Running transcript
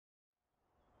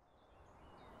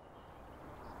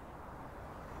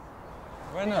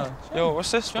Right now. Yo, what's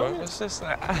this, bro? What's this?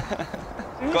 Got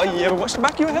yeah, watch the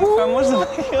back of your head, fam. What's the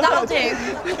back of your That'll do.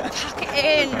 Pack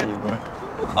it in.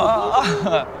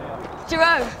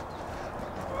 Jerome.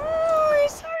 Oh,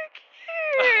 he's so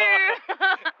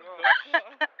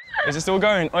cute. Is it still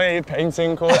going? Oh, yeah,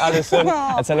 painting called Addison.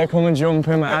 I tell her come and jump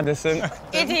him at Addison.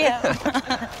 Idiot.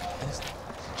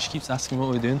 She keeps asking what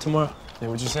we're doing tomorrow. Yeah,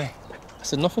 what'd you say? I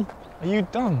said nothing. Are you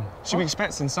dumb? She'll be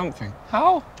expecting something.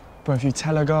 How? Bro, if you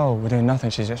tell a girl we're doing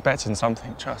nothing, she's expecting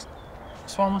something, trust.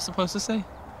 So what am I supposed to say?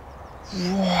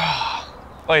 Wow.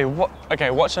 Wait, what?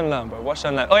 Okay, watch and learn, bro. Watch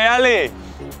and learn. Oh, yeah, Ali!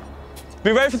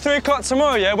 Be ready for 3 o'clock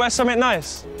tomorrow, yeah? Wear something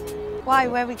nice. Why?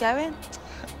 Where are we going?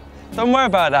 Don't worry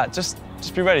about that. Just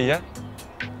be ready, yeah?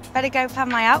 Better go find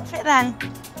my outfit then.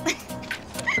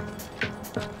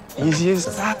 Easy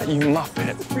as that, you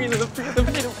muppet. Freedom.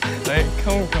 Like,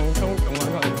 come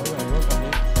on.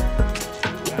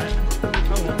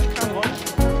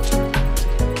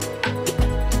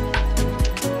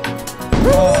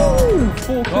 Woo!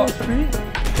 4 course free.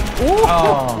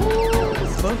 Oh.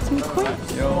 Spoke too quick.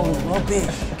 Yo,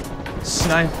 rubbish.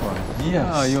 Sniper.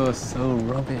 Yes. Oh, you're so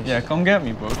rubbish. Yeah, come get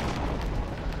me, bro.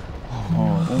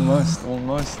 Oh, almost.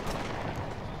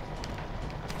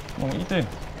 What are you doing?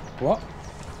 What?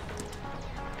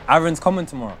 Aaron's coming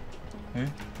tomorrow. Who?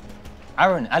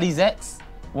 Aaron, Ali's ex.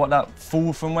 What, that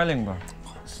fool from Wellingborough?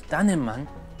 Stunning, man.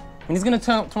 And he's gonna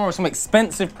turn up tomorrow with some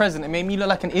expensive present that made me look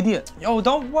like an idiot. Yo,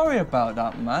 don't worry about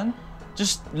that, man.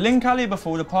 Just link Ali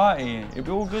before the party. It'll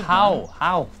be all good. How? Man.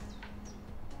 How?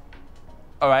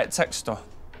 All right, text her.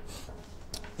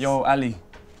 Yo, Ali.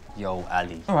 Yo,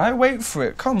 Ali. All right, wait for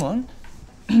it. Come on.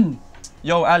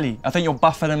 Yo, Ali, I think you're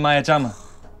buffer than Maya Jama.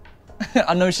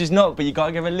 I know she's not, but you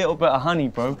gotta give her a little bit of honey,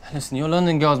 bro. Listen, your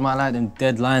London girls might like them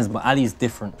dead lines, but Ali's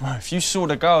different. Bro, if you saw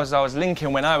the girls I was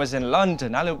linking when I was in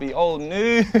London, that'll be old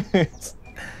news.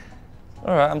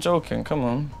 All right, I'm joking. Come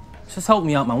on. Just help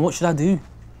me out, man. What should I do?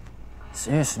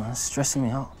 Seriously, man, it's stressing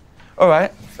me out. All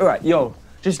right, yo.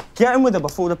 Just get in with her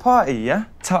before the party, yeah?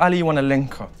 Tell Ali you want to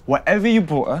link her. Whatever you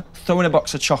bought her, throw in a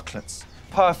box of chocolates.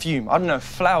 Perfume, I don't know,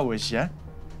 flowers, yeah?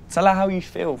 Tell her how you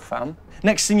feel, fam.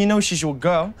 Next thing you know, she's your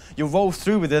girl. You'll roll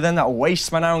through with her, then that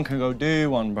waste man Aaron can go do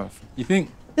one, bruv. You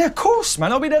think? Yeah, of course,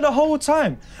 man. I'll be there the whole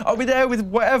time. I'll be there with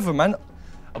whatever, man.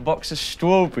 A box of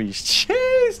strawberries.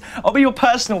 Cheers! I'll be your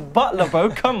personal butler,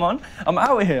 bro. Come on. I'm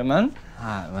out here, man. All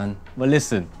right, man. But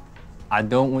listen, I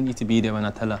don't want you to be there when I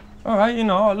tell her. All right, you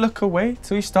know, I'll look away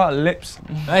till you start lips.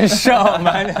 Hey, shut up,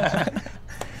 man.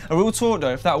 A real talk,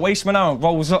 though, if that waste man Aaron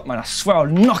rolls up, man, I swear I'll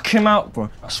knock him out,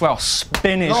 bro. I swear I'll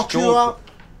spin his Knock jaw. you out?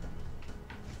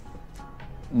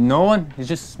 No one. He's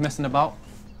just messing about.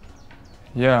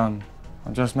 Yeah,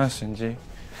 I'm just messing, G.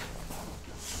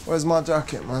 Where's my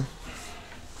jacket, man?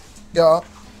 Yeah.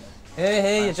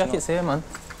 Hey, your jacket's here, man.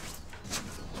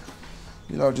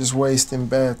 You lot just wasting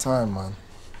bare time, man.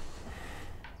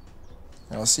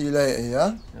 I'll see you later,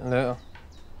 yeah? Later.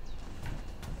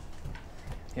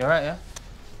 You alright, yeah?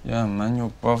 Yeah, man, your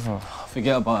brother.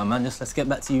 Forget about it, man. Just let's get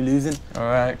back to you losing. All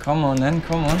right, come on then,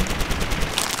 come on.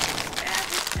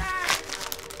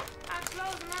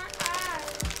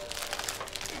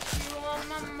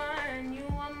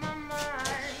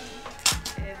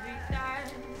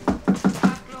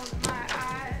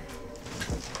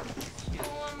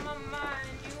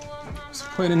 What's the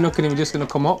point in knocking him? He's just gonna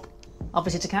come up.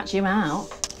 Obviously to catch you out.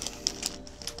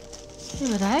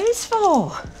 Who are those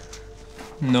for?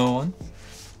 No one.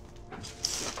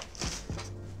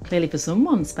 Clearly for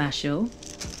someone special.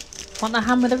 Want a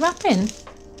hand with a wrapping?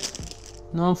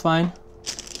 No, I'm fine.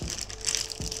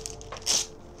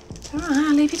 All right,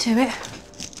 I'll leave you to it.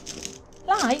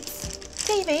 Lights,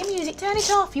 TV, music, turn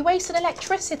it off. You're wasting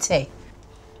electricity.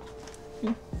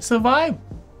 It's a vibe.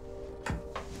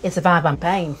 It's a vibe I'm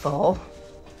paying for.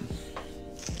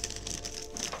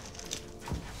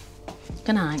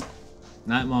 Good night.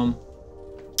 Night, Mom.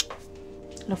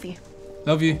 Love you.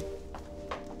 Love you.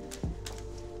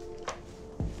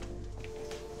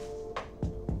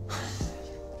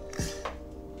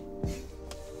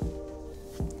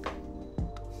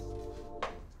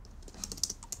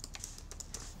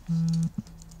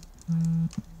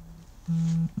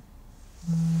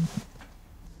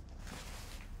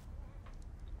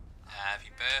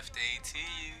 Happy birthday to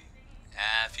you.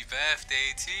 Happy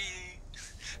birthday to you.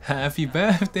 Happy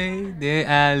birthday, dear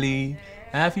Ali.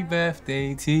 Happy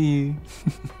birthday to you.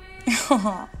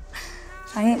 Aw,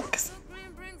 thanks.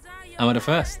 Am I the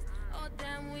first?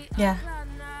 Yeah.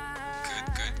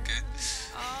 Good.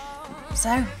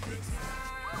 So,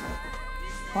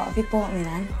 what have you bought me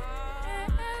then?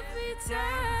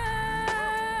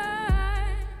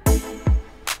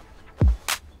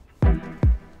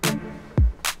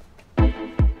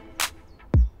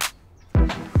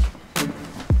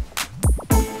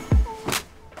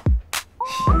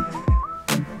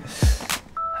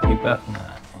 birthday.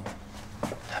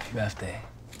 Happy birthday.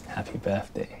 Happy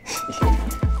birthday.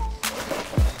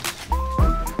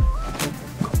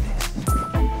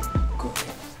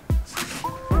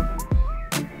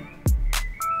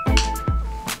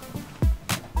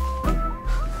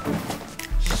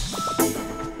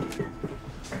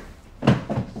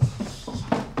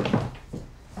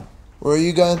 Where are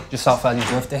you going? Just outside your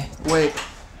birthday. Wait.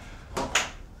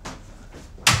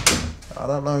 I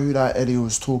don't know who that Eddie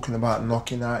was talking about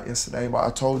knocking out yesterday, but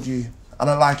I told you, I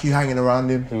don't like you hanging around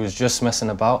him. He was just messing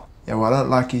about. Yeah, well, I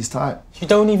don't like his type. You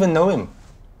don't even know him.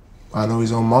 I know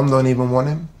his own mum don't even want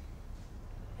him.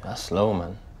 That's slow,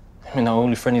 man. I mean, the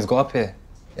only friend he's got up here.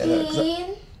 Yeah,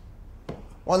 look,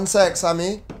 one sec,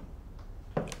 Sammy.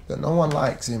 Look, no one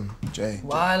likes him, Jay.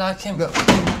 Why I like him? Look,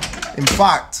 in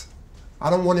fact, I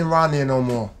don't want him round here no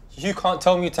more. You can't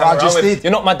tell me to hang around with.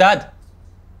 You're not my dad.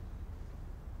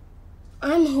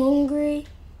 I'm hungry.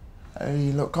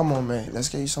 Hey, look, come on, mate. Let's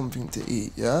get you something to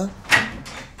eat, yeah?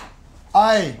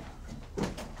 Aye.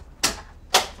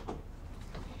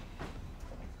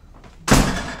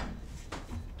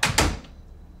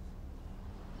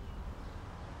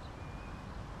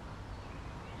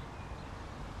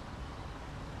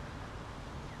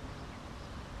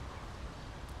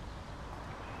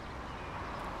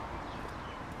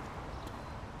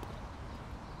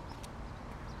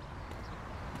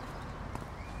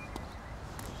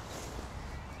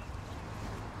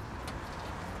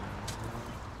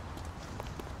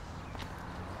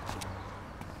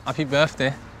 Happy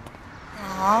birthday.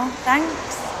 Aw,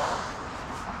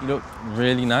 thanks. You look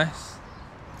really nice.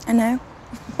 I know.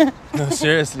 No,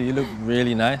 seriously, you look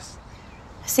really nice.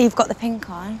 I see you've got the pink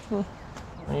on.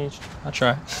 I'll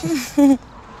try. I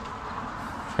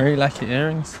really like your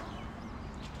earrings.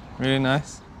 Really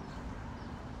nice.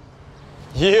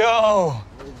 Yo!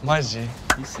 Maji.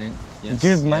 You sing. Yes.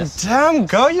 Good, man. Yes. Damn,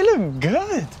 girl, you look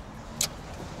good.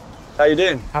 How you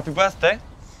doing? Happy birthday.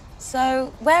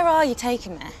 So, where are you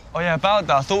taking me? Oh, yeah, about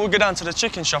that. I thought we'd go down to the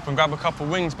chicken shop and grab a couple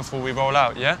wings before we roll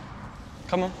out, yeah?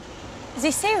 Come on. Is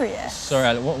he serious? Sorry,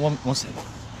 Ali, one second.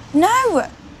 No!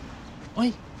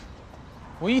 Oi,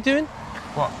 what are you doing?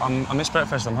 What? I missed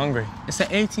breakfast. I'm hungry. It's her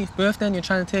 18th birthday and you're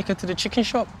trying to take her to the chicken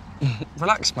shop?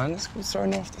 Relax, man. Let's go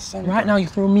throwing off the sun. Right now, you're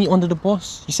throwing me under the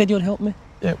bus. You said you'd help me.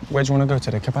 Yeah, where do you want to go?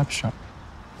 To the kebab shop?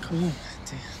 Come on,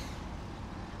 dear.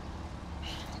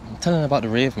 I'm telling her about the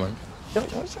rave, man. Yo,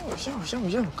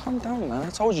 calm down, man. I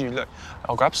told you, look,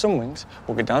 I'll grab some wings,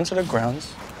 we'll get down to the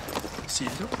grounds. See,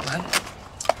 look, man.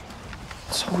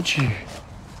 I told you.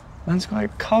 Man's got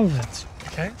it covered,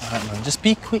 okay? All right, man, just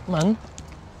be quick, man.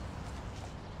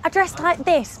 I dressed like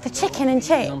this for chicken and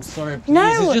chips. I'm sorry, please.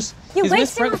 No, it's just, you're he's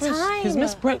missed wasting my breakfast. time. He's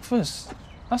missed breakfast.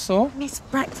 That's all. Miss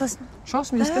breakfast.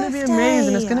 Trust me, it's going to be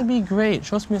amazing. It's going to be great.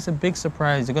 Trust me, it's a big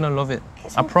surprise. You're going to love it.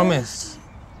 I promise.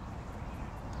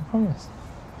 I promise.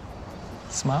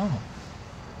 Smile.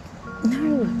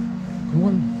 No. Come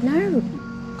on. No.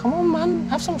 Come on, man.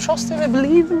 Have some trust in me.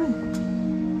 Believe in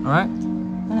me. All right?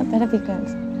 Well, that better be good.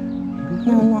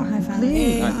 No, I'm not high five.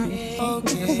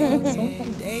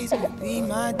 Please. Days will be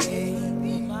my day.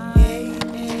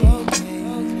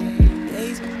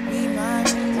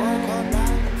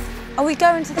 Are we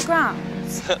going to the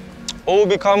grounds? All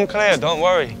become clear, don't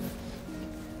worry.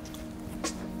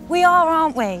 We are,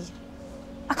 aren't we?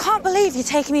 I can't believe you're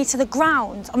taking me to the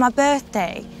grounds on my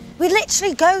birthday. We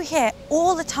literally go here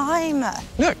all the time.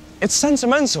 Look, it's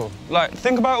sentimental. Like,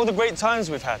 think about all the great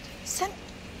times we've had.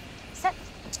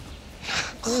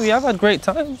 We have had great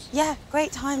times. Yeah,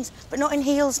 great times, but not in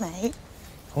heels, mate.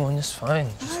 Come on, it's fine.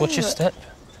 Just watch your step.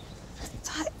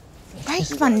 It's like,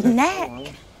 break my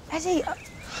neck. Eddie.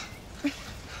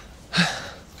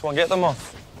 Come on, get them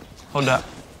off. Hold that.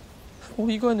 What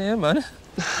are you going here, man?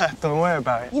 Don't worry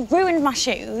about it. You've ruined my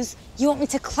shoes. You want me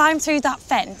to climb through that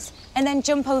fence and then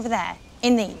jump over there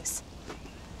in these?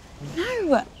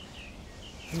 No.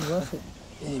 You're worth it.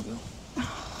 There you go.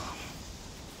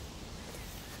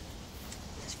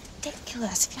 It's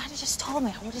ridiculous. If you had just told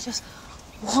me, I would have just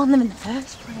worn them in the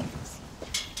first place.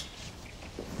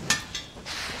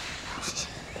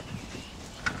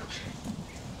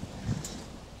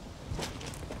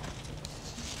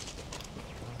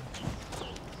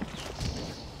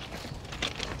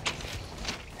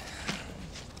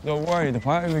 Don't worry, the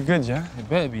party will be good, yeah? It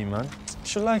better be, man. You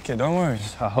should like it, don't worry.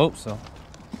 I hope so.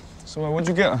 So, what'd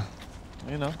you get her?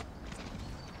 You know.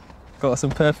 Got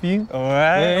some perfume. All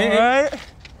right, all right.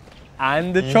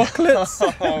 And the chocolates.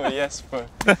 Oh, yes, bro.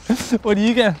 What do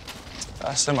you get?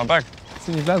 That's in my bag. It's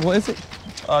in your bag. What is it?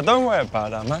 Don't worry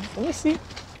about that, man. Let me see.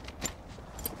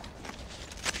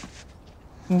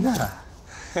 Nah.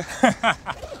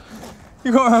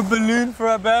 You got her a balloon for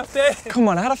her birthday? Come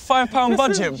on, I had a £5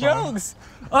 budget, bro. Jokes.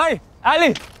 Oi,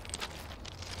 Ali.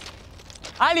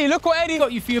 Ali, look what Eddie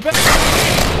got you for your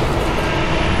birthday.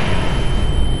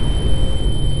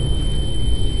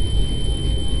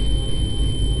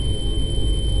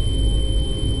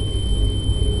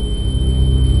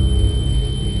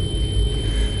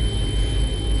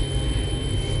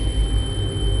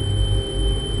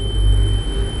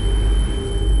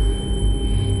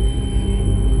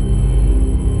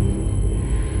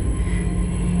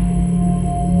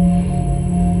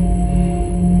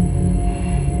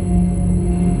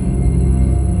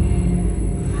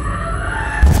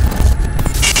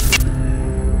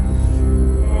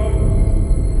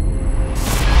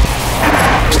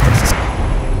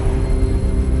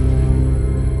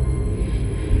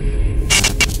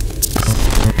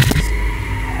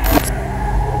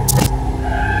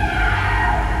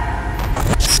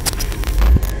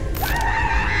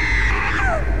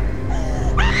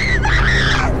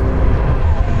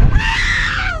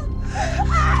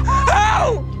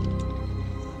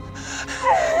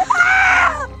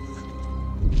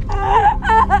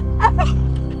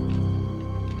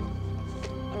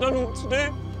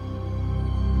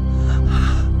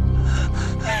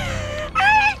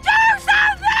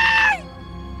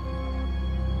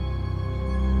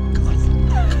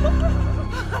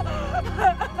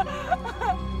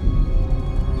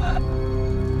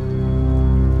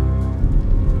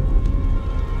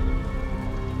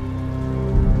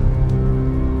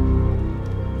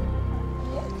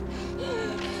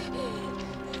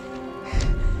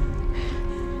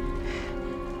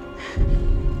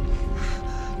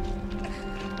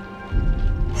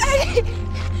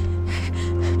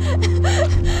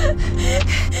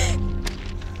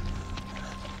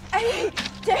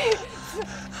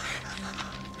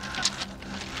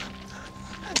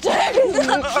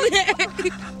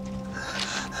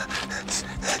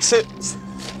 Sit.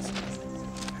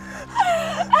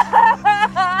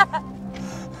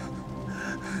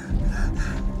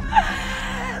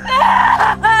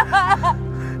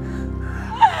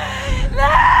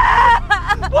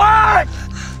 What?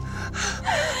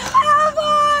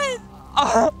 I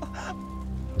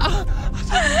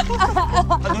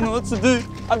don't know what to do.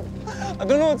 I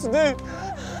don't know what to do.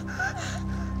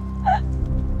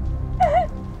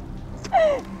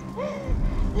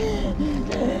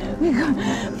 We gotta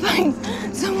find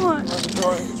someone.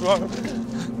 What's wrong?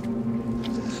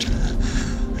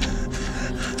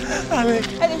 Ali.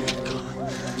 Eddie!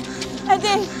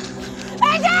 Eddie!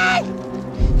 Eddie!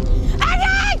 Eddie!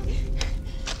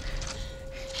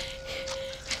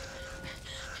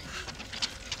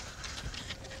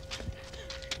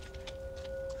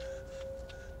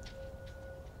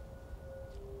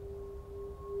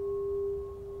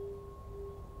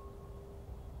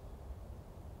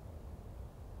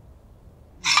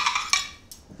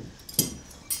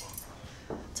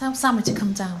 Tell Sammy to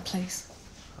come down, please.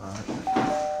 All right.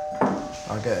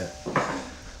 I'll get it.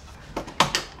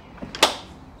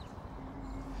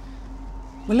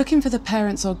 We're looking for the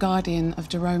parents or guardian of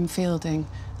Jerome Fielding.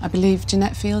 I believe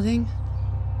Jeanette Fielding.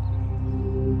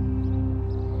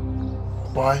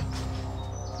 Why?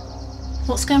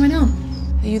 What's going on?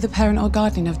 Are you the parent or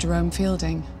guardian of Jerome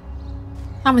Fielding?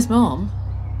 I'm his mum.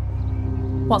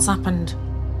 What's happened?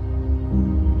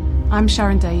 I'm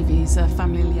Sharon Davies, a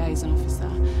family liaison officer,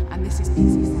 and this is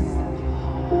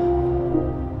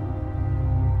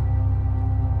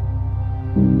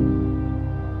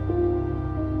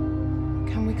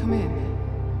Can we come in?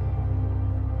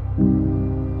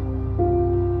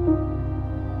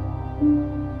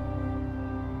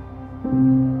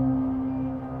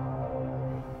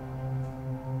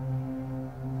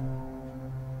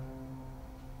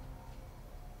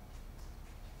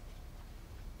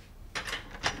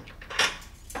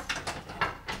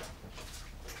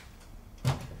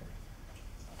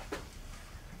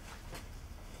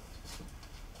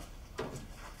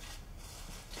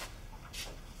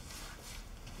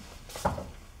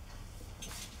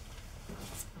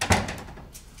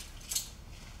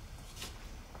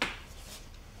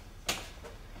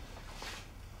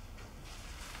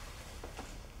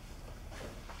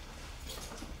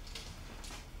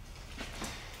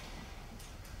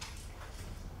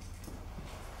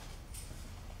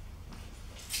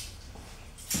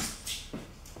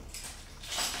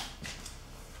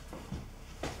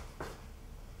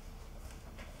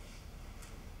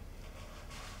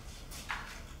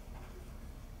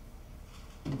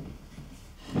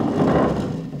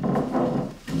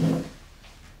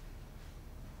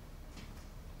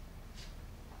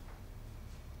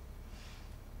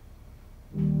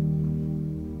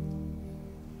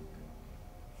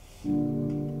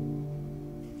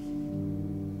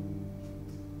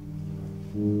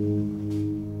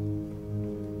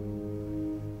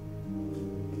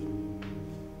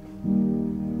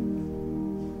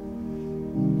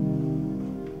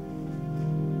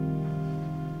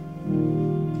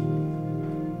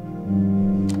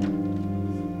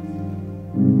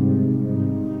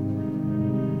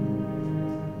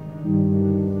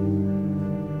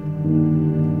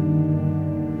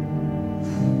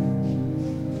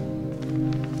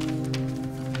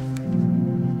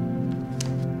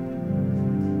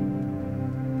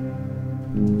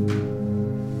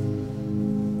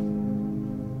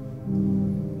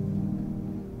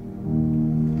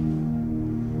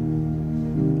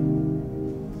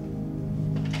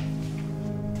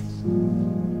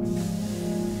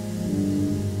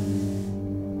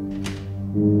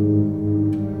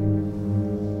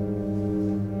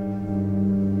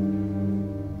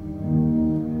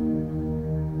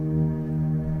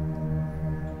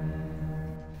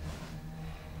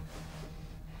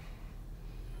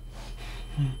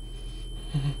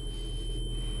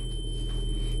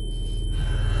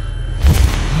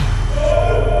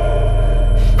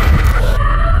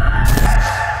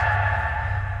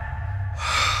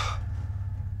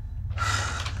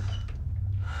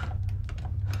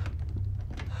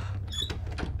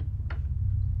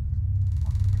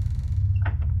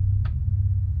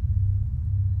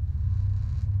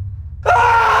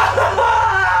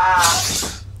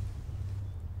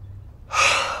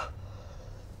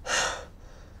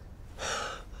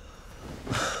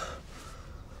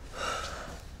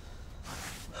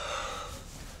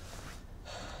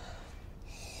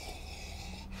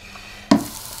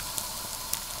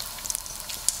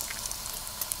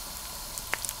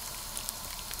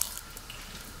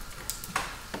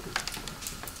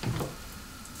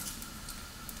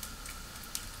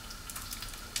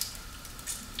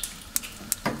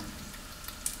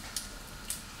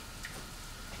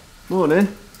 Morning.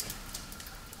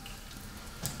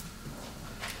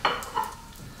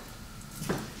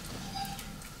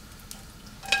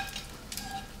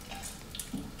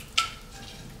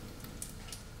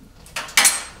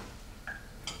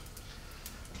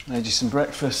 Made you some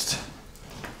breakfast.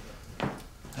 Want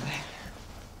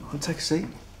to take a seat?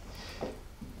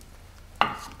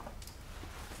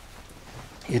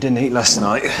 You didn't eat last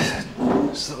night.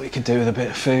 Just thought we could do with a bit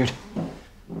of food.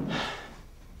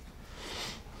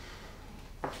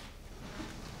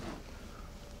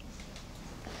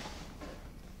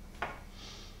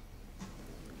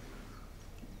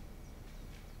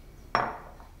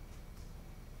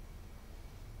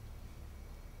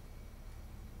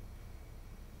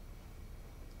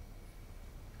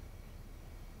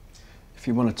 If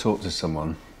you want to talk to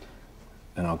someone,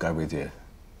 then I'll go with you.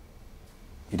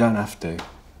 You don't have to,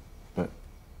 but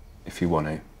if you want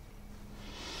to.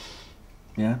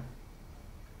 Yeah?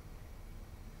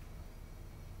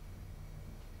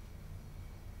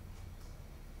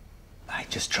 Hey,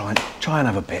 just try and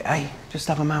have a bit, eh? Just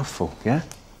have a mouthful, yeah?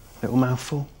 Little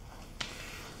mouthful.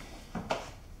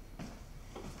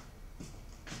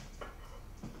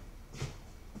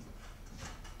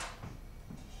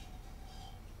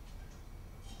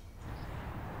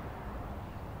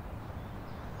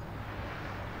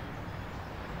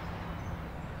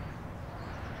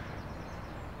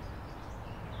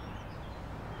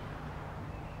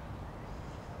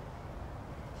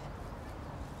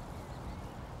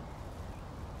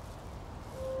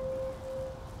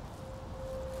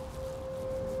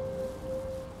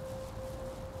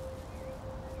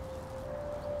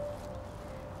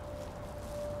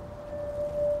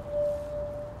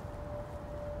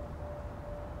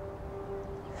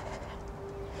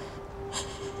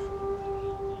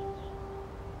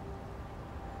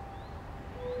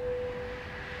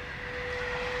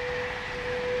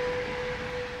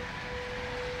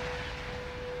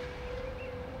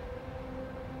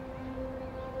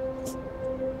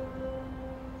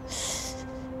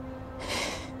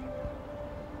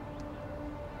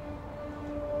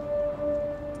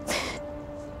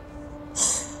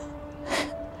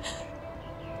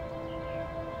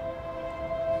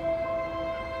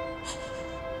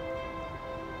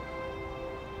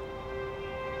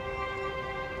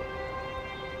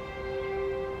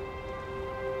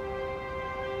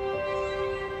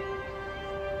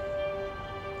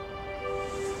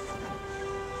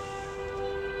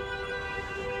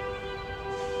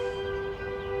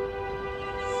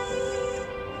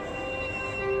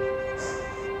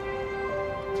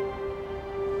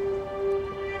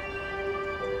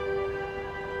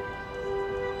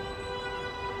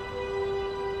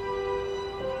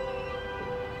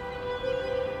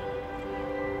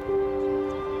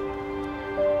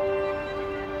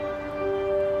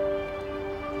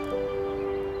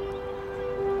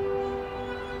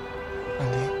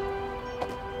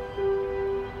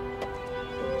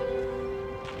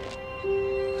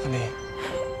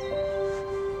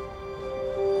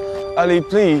 Ali,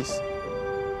 please.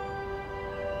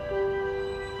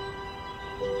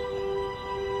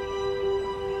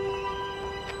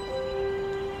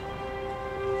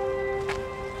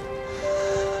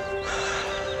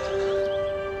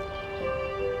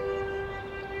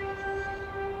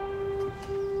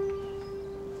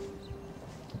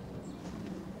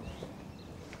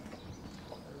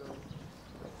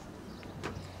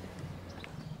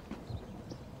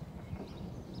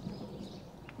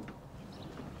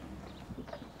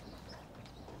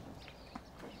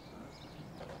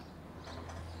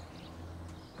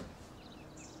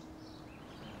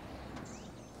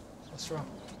 What's wrong?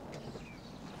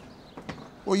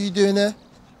 What are you doing there?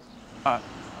 I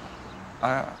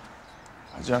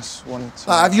just wanted to...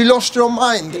 Have you lost your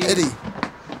mind, Eddie?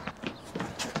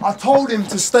 I told him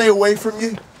to stay away from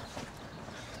you.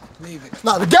 Leave it.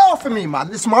 Now, get off of me, man.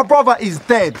 Listen, my brother is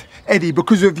dead, Eddie,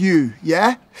 because of you,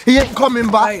 yeah? He ain't coming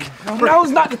back. Hey,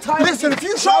 now's not the time. Listen, if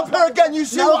you show up here again, you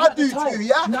see what I do to you,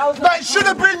 yeah? That should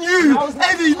have been you,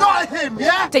 Eddie, not him,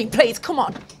 yeah? Dean, please, come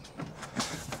on.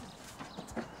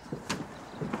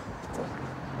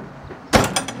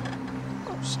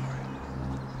 I'm sorry.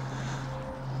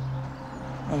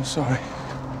 I'm sorry.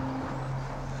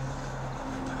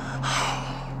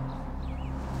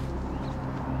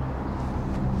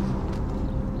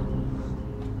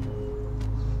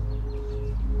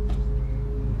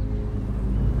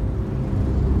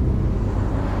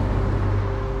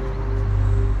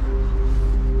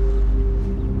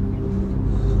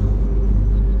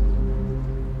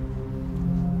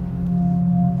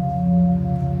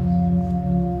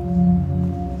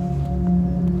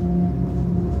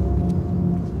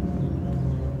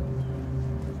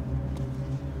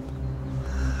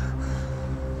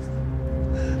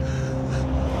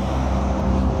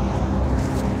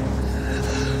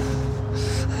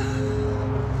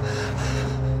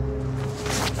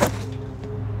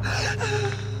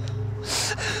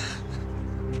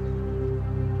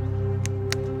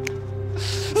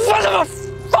 Son of a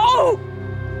fool!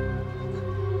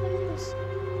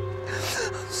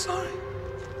 I'm sorry.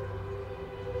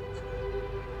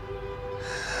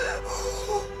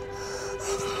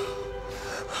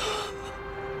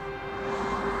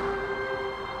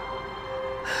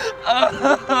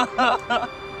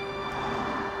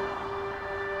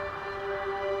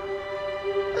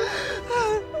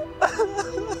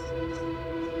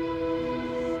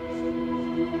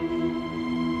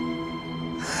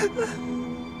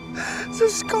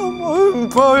 Just come home,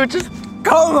 bro. Just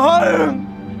come home.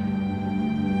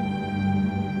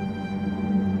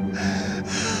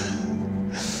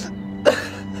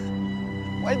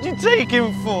 What'd you take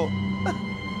him for?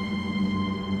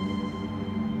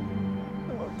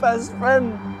 My best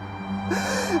friend.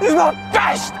 He's my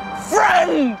best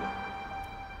friend!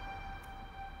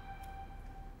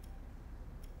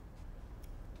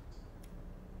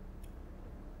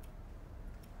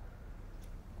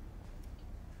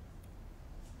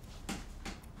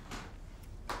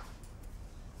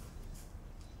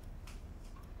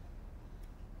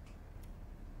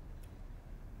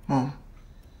 Mom.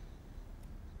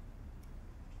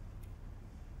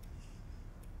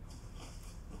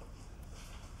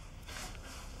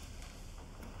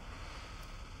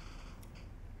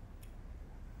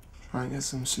 Try and get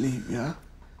some sleep, yeah?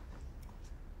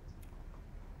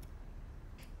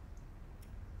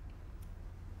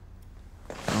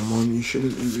 Now, Mom, you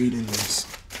shouldn't be reading this.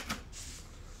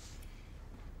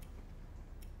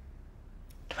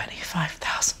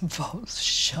 25,000 volts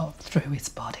shot through his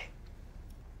body.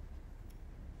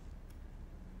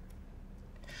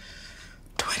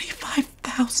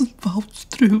 25,000 volts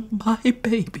through my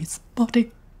baby's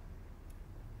body.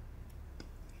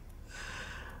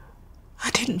 I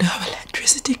didn't know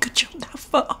electricity could jump that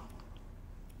far.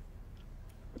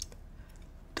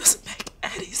 Doesn't make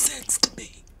any sense to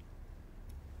me.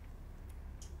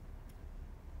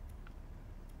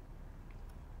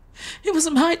 It was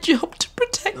my job to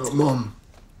protect him. Mom,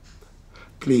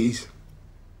 please.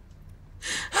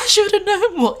 I should have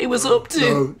known what he was up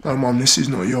to. No, Mom, this is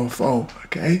not your fault,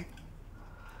 okay?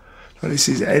 No, this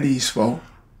is Eddie's fault.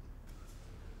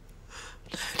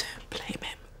 No, don't blame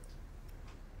him.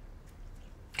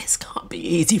 This can't be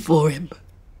easy for him.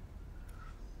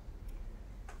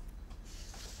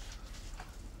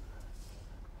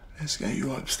 Let's get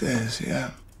you upstairs,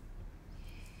 yeah?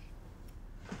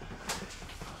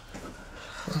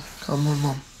 Come on,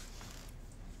 Mom.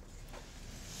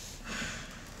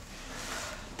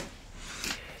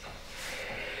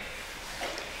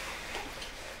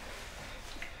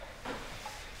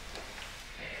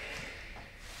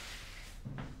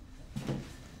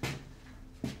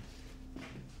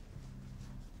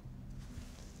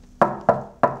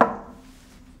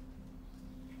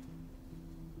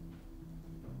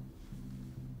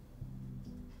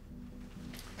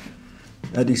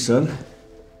 Eddie, son.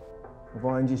 I've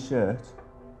ironed your shirt.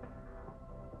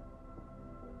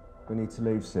 We need to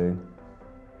leave soon.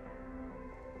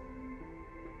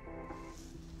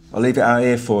 I'll leave it out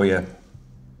here for you.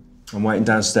 I'm waiting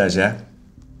downstairs, yeah?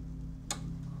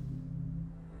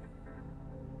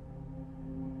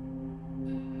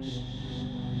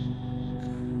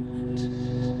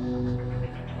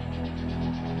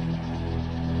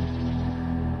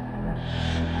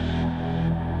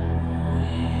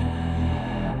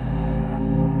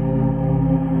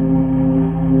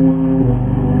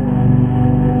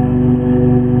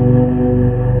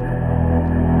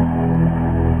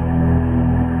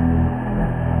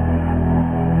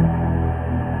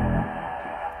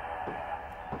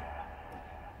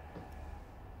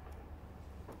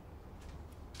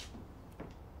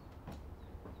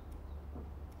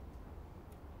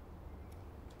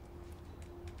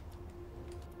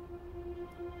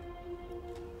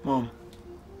 Mom.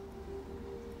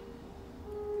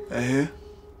 They're here?